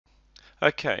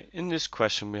Okay, in this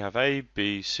question we have A,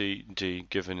 B, C, D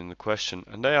given in the question,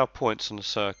 and they are points on a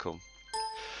circle.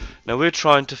 Now we're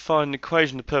trying to find the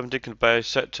equation of the perpendicular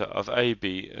bisector of A,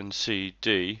 B and C,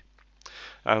 D.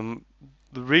 The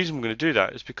reason we're going to do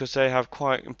that is because they have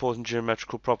quite important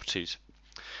geometrical properties.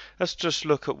 Let's just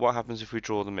look at what happens if we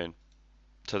draw them in.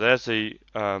 So there's the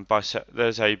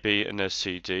there's AB and there's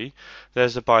CD.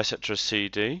 There's the bisector of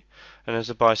CD, and there's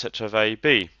the bisector of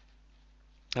AB.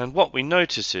 And what we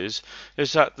notice is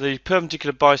that the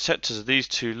perpendicular bisectors of these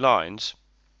two lines,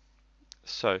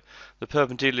 so the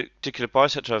perpendicular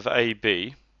bisector of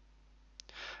AB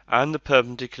and the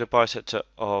perpendicular bisector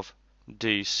of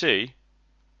DC,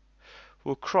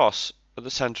 will cross at the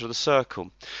centre of the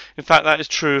circle. In fact, that is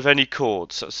true of any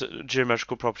chords. That's a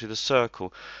geometrical property of the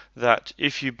circle, that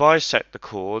if you bisect the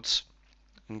chords,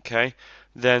 okay,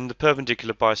 then the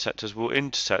perpendicular bisectors will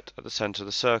intersect at the centre of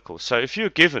the circle. So if you're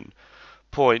given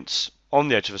points on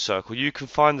the edge of a circle, you can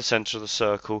find the centre of the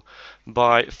circle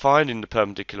by finding the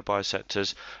perpendicular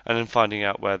bisectors and then finding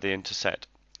out where they intersect.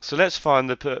 So let's find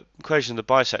the equation of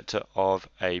the bisector of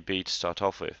AB to start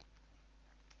off with.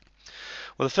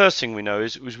 Well, the first thing we know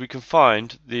is we can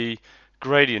find the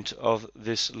gradient of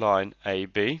this line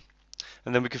AB,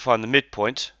 and then we can find the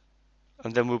midpoint,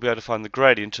 and then we'll be able to find the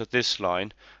gradient of this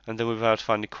line, and then we'll be able to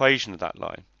find the equation of that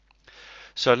line.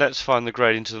 So let's find the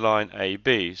gradient of the line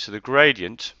AB. So the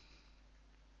gradient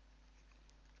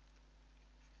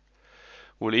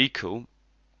will equal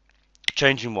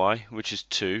change in y, which is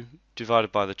 2,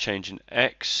 divided by the change in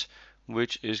x,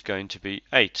 which is going to be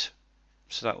 8.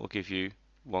 So that will give you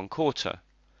 1/4.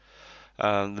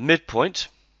 The midpoint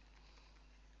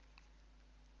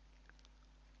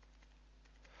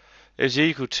is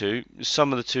equal to the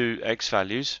sum of the two x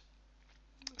values,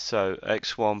 so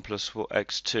x1 plus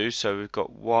x2, so we've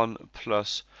got 1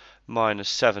 plus minus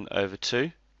 7 over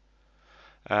 2,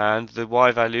 and the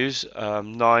y values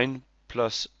 9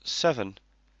 plus 7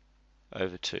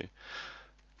 over 2.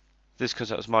 This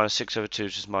comes out as minus 6 over 2,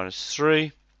 which is minus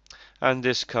 3, and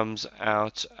this comes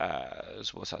out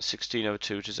as, what's that, 16 over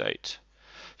 2, which is 8.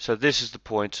 So this is the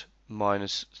point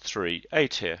minus 3,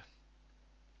 8 here.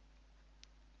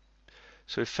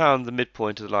 So we found the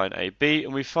midpoint of the line AB,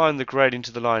 and we find the gradient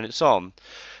of the line it's on.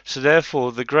 So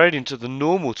therefore the gradient of the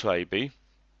normal to AB,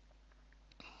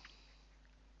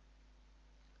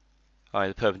 i.e.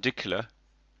 the perpendicular,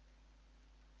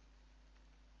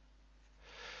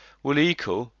 will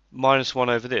equal minus 1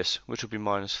 over this, which will be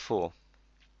minus 4.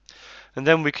 And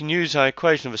then we can use our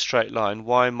equation of a straight line,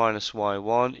 y minus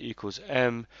y1 equals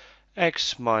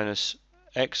mx minus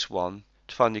x1,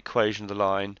 to find the equation of the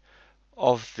line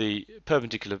of the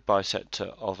perpendicular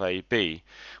bisector of AB.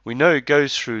 We know it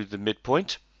goes through the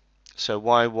midpoint, so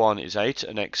y1 is 8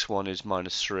 and x1 is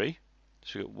minus 3.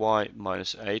 So we get y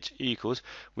minus 8 equals,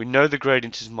 we know the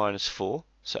gradient is minus 4,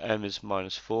 so m is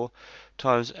minus 4,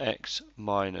 times x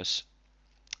minus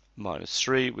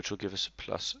 3, which will give us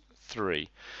plus 3.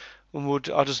 And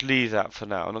I'll just leave that for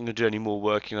now. I'm not going to do any more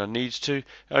working than I need to. It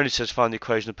only says find the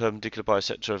equation of the perpendicular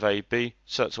bisector of AB,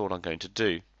 so that's all I'm going to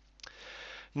do.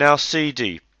 Now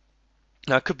CD.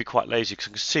 Now I could be quite lazy because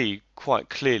I can see quite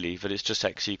clearly that it's just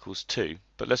x equals 2.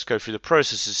 But let's go through the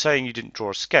process of saying you didn't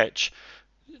draw a sketch.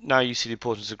 Now you see the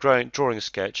importance of drawing a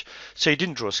sketch. So you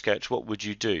didn't draw a sketch, what would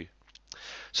you do?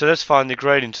 So let's find the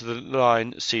gradient of the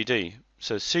line CD.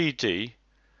 So CD,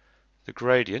 the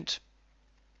gradient,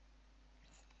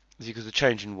 is equal to the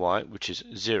change in y, which is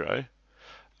 0,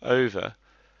 over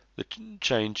the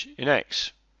change in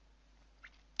x,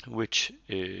 which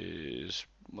is,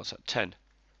 what's that, 10.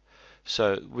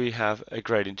 So we have a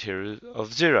gradient here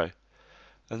of 0,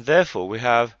 and therefore we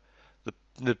have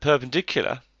the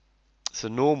perpendicular, so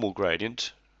normal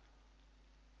gradient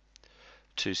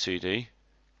to CD,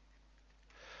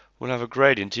 will have a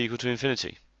gradient equal to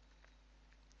infinity.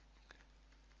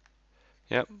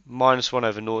 Yep, minus 1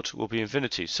 over 0 will be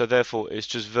infinity, so therefore it's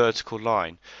just vertical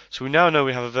line. So we now know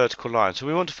we have a vertical line, so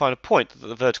we want to find a point that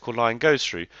the vertical line goes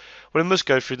through. Well, it must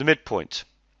go through the midpoint.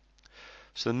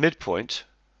 So the midpoint,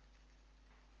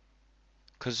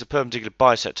 because it's a perpendicular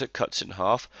bisector, it cuts in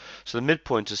half, so the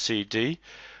midpoint of CD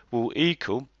will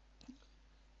equal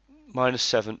minus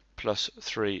 7 plus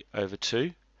 3 over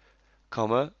 2,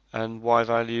 comma, and y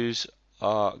values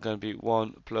are going to be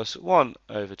 1 plus 1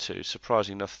 over 2.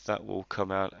 Surprising enough, that will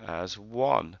come out as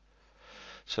 1.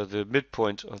 So the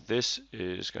midpoint of this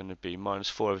is going to be minus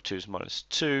 4 over 2 is minus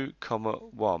 2, comma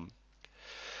 1.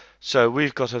 So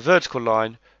we've got a vertical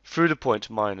line through the point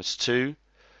minus 2.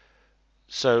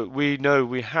 So we know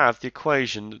we have the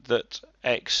equation that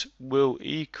x will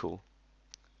equal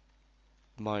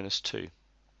minus 2.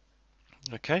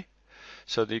 Okay?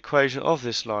 So the equation of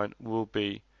this line will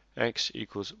be x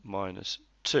equals minus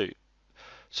 2.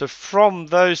 So from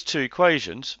those two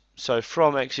equations, so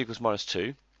from x equals minus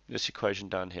 2, this equation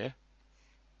down here,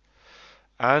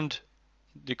 and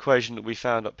the equation that we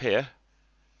found up here,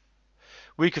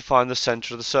 we could find the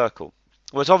centre of the circle.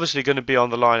 Well, it's obviously going to be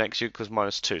on the line x equals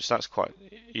minus 2, so that's quite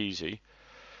easy.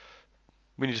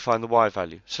 We need to find the y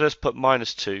value. So let's put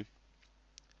minus 2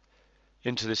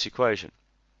 into this equation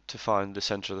to find the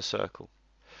centre of the circle.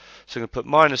 So I'm going to put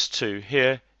minus 2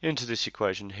 here into this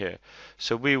equation here.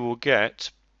 So we will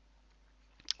get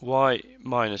y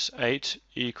minus 8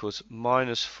 equals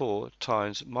minus 4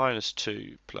 times minus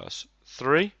 2 plus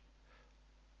 3.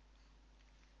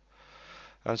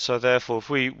 And so therefore, if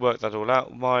we work that all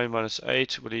out, y minus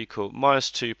 8 will equal minus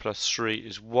 2 plus 3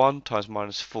 is 1 times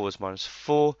minus 4 is minus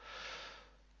 4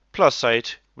 plus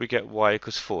 8, we get y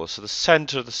equals 4. So the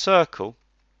centre of the circle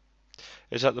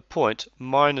is at the point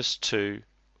minus 2,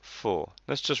 4.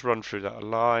 Let's just run through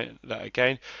that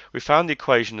again. We found the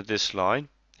equation of this line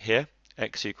here,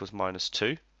 x equals minus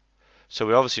 2. So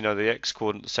we obviously know the x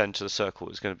coordinate, the centre of the circle,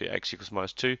 is going to be x equals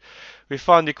minus 2. We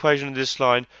find the equation of this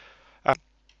line.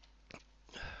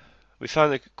 We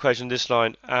found the equation of this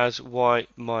line as y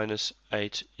minus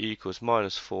 8 equals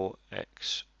minus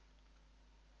 4x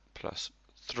plus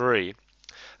 3.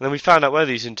 And then we found out where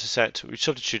these intersect. We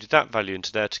substituted that value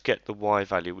into there to get the y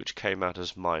value, which came out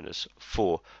as minus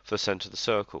 4 for the centre of the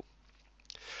circle.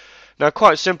 Now,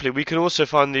 quite simply, we can also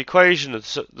find the equation of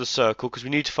the circle, because we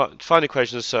need to find the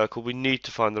equation of the circle, we need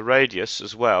to find the radius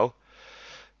as well.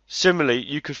 Similarly,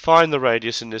 you could find the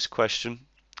radius in this question.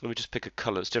 Let me just pick a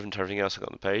colour that's different to everything else I've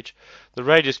got on the page. The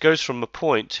radius goes from a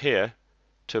point here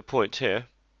to a point here.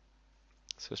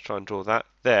 So let's try and draw that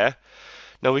there.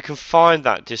 Now we can find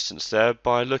that distance there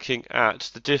by looking at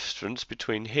the difference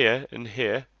between here and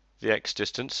here, the x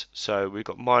distance. So we've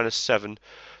got minus 7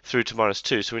 through to minus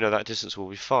 2, so we know that distance will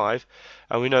be 5.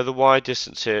 And we know the y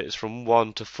distance here is from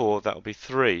 1 to 4, that will be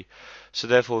 3. So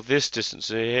therefore this distance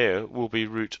here will be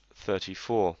root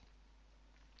 34.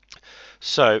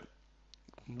 So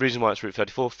reason why it's root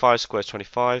 34, 5 squared is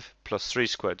 25, plus 3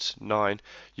 squared is 9,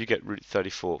 you get root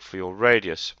 34 for your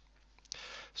radius.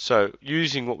 So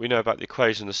using what we know about the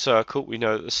equation of the circle, we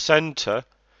know that the centre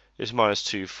is minus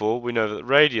 2, 4. We know that the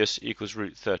radius equals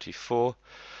root 34.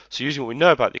 So using what we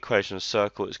know about the equation of the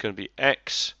circle, it's going to be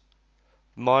x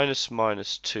minus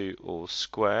minus 2 all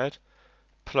squared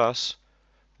plus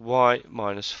y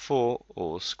minus 4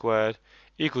 all squared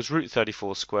equals root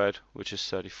 34 squared, which is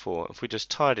 34. If we just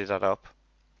tidy that up,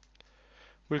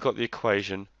 we've got the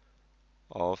equation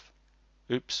of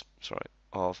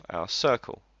our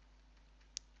circle.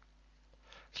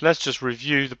 So let's just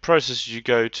review the process you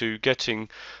go to getting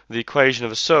the equation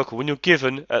of a circle when you're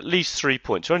given at least 3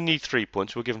 points. You only need 3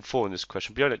 points. We're given 4 in this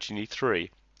question, but you don't actually need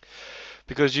 3.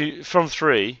 Because from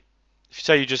 3, if you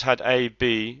say you just had A,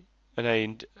 B, and A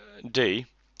and D,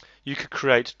 you could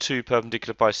create two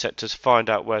perpendicular bisectors, find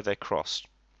out where they're crossed.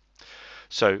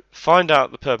 So find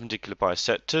out the perpendicular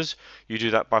bisectors. You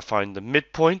do that by finding the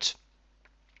midpoint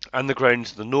and the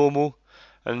gradient of the normal,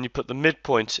 and then you put the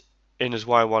midpoint in as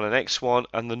y1 and x1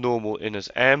 and the normal in as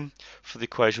m for the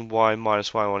equation y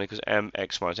minus y1 equals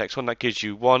mx minus x1. That gives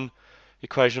you one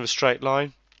equation of a straight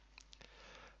line.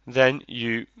 Then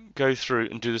you go through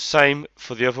and do the same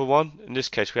for the other one. In this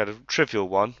case we had a trivial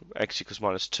one, x equals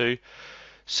minus 2.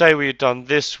 Say we had done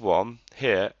this one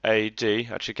here, AD,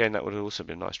 actually again that would have also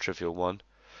been a nice trivial one.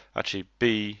 Actually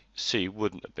BC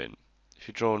wouldn't have been. If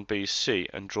you draw on BC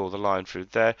and draw the line through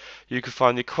there, you can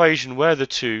find the equation where the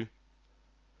two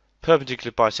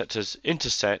perpendicular bisectors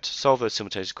intersect, solve those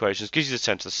simultaneous equations, gives you the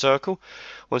centre of the circle.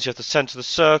 Once you have the centre of the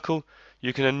circle,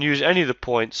 you can then use any of the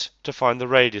points to find the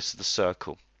radius of the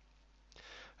circle.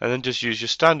 And then just use your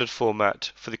standard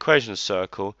format for the equation of the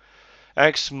circle,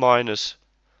 x minus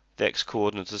the x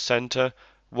coordinate of the centre,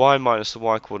 y minus the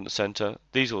y coordinate of the centre,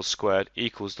 these all squared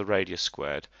equals the radius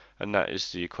squared, and that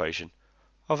is the equation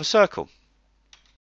of a circle.